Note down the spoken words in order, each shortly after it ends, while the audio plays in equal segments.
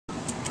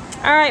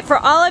Alright, for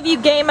all of you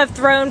Game of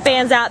Thrones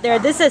fans out there,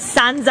 this is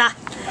Sansa.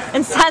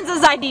 And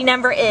Sansa's ID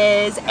number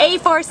is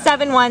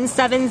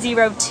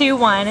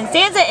A4717021. And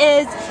Sansa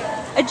is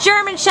a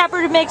German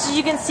Shepherd mix. As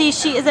you can see,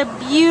 she is a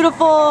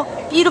beautiful,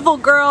 beautiful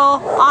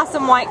girl.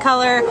 Awesome white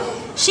color.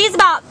 She's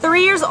about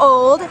 3 years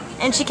old,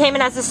 and she came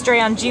in as a stray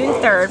on June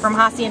 3rd from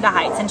Hacienda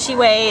Heights. And she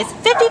weighs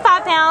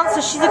 55 pounds,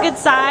 so she's a good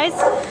size.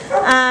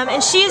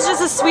 And she is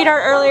just a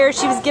sweetheart. Earlier,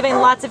 she was giving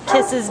lots of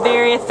kisses,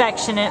 very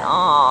affectionate.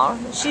 Aw,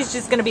 she's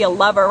just going to be a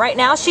lover. Right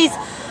now, she's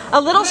a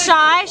little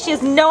shy. She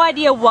has no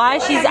idea why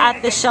she's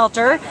at the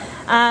shelter.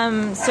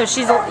 So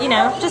she's, you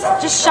know,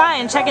 just shy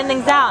and checking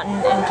things out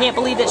and can't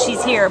believe that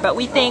she's here. But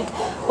we think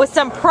with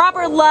some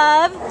proper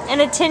love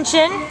and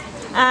attention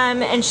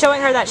and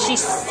showing her that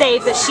she's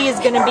safe, that she is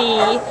going to be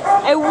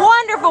a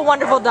wonderful,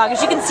 wonderful dog.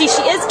 As you can see,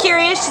 she is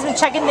curious. She's been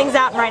checking things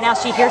out, and right now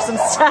she hears some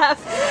stuff.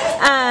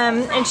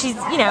 And she's,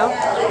 you know,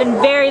 been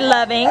very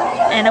loving.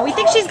 And we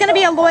think she's going to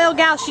be a loyal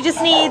gal. She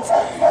just needs,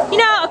 you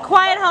know, a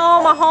quiet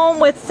home, a home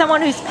with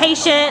someone who's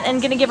patient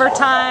and going to give her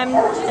time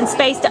and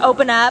space to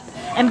open up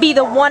and be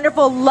the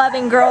wonderful,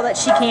 loving girl that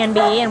she can be.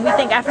 And we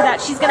think after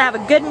that she's going to have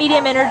a good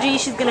medium energy.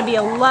 She's going to be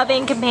a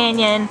loving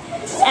companion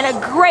and a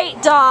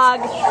great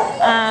dog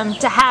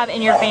to have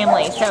in your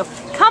family. So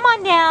come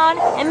on down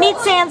and meet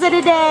Sansa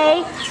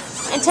today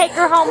and take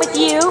her home with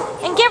you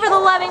and give her the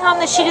loving home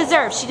that she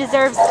deserves. She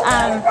deserves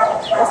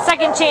a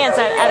second chance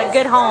at a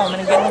good home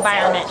and a good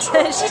environment.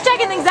 She's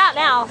checking things out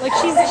now. Like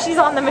she's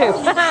on the move.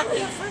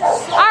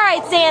 All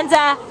right,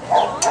 Sansa.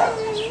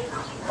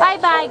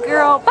 Bye-bye,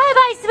 girl.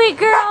 Bye-bye, sweet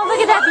girl.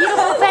 Look at that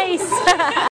beautiful face.